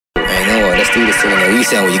let's do this thing. And we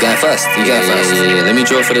saying, well, you going first? You going first? Yeah, let me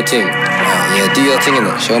draw for the team. Yeah, do your thing in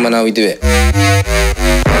it. Show man how we do it.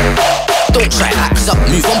 Don't try act, cause I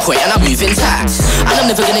move on point and I move intact. And I'm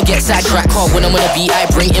never gonna get sidetracked, cause when I'm on a beat I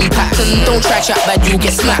bring impact. And don't try chat bad, you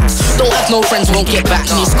get smacked. Don't have no friends, won't get back.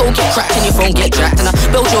 And your skull get cracked and your phone get jacked. And I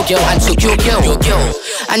built your girl and took your girl.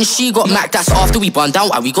 And she got macked, that's after we burned down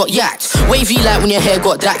why we got yacked. Wavy like when your hair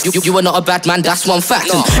got dacked. You were not a bad man, that's one fact.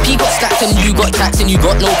 And P got stacked and you got taxed. And you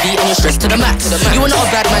got no beat and you're stressed to the max. You were not a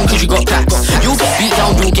bad man cause you got packed. You'll get beat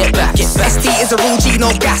down, you'll get back. ST is a real G,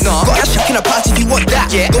 no gas. Got a check in a party if you want that.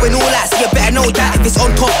 Going all out, so you better know that. If it's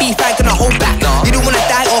on top beef, I ain't gonna hold back. You don't wanna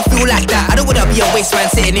die or feel like that. I don't wanna be a waste man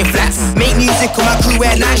sitting in flats. Make music on my crew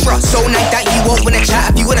wear nice. So nice that you won't wanna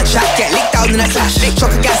chat. If you wanna chat, get licked down in a clash.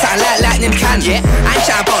 Chuck a gas out like lightning can. I ain't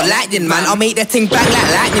chat about lightning, man. I'll make that thing bang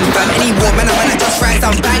like lightning, fam. Any war, man, I just rise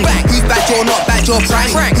and bang. Who's bad, you're not bad, you're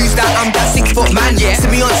prime. Who's that? I'm that 6 foot man.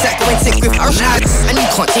 See me on set, going sick with our lads. And you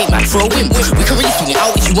can't take man for a win. We can really swing it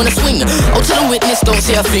out if you wanna swing. I'll tell a witness, don't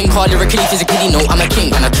say a thing. Call lyrically, physically, no, I'm a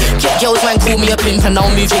king. And I get girls, man, call me a pimp. And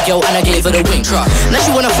I'll move your girl and I gave her the wink. Now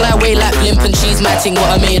she wanna fly away like blimp. And she's my ting, what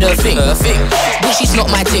I made her think. But she's not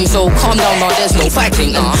my ting, so calm down now, there's no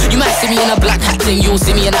fighting. And you might see me in a black hat ting. You'll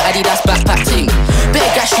see me in an Adidas backpack ting.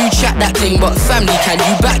 Better gash you chat that ting, but family, can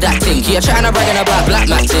you back that ting? You're trying to bragging about black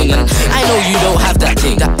man ting. And I know you don't have that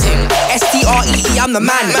ting. STREE, I'm the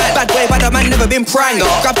man. Bad boy, bad man, never been prime.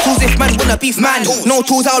 Grab tools if man wanna beef man. No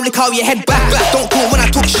tools, I'll lick out your head back. Don't talk when I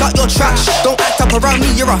talk, shut your trash. Don't act up around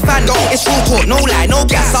me, you're a fan. It's real talk, no lie, no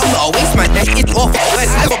gas. I'm not a waste man, that's it off.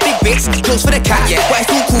 I got big bits, clothes for the cat. But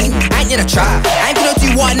it's all cool, I ain't in a trap. I ain't gonna do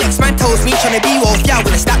what next man tells me. Tryna be wolf, yeah,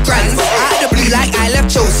 with a stack grands. Out of the blue like I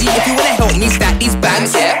left Chelsea. If you wanna help me stack these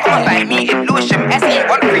bands, come and find me in Lewisham,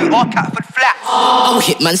 SE13 or Catford Flat. I'll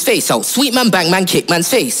hit man's face out, sweet man bang man kick man's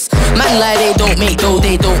face. Man lie, they don't make dough,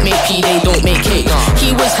 they don't make P, they don't make cake.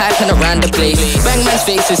 He was hyping around the place, bang man's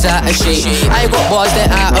face is out of shape. I got bars, they're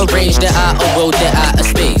out of range, they're out of world, they're out of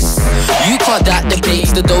space. You can't that the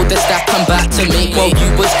base, the dough, the stack come back to make. While you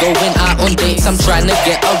was going out on dates, I'm trying to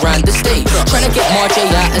get around the state. Trying to get Marjay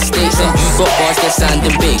out of states, and you got bars, they're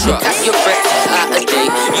sounding big. That's your threat, out of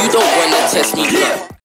date, you don't wanna test me.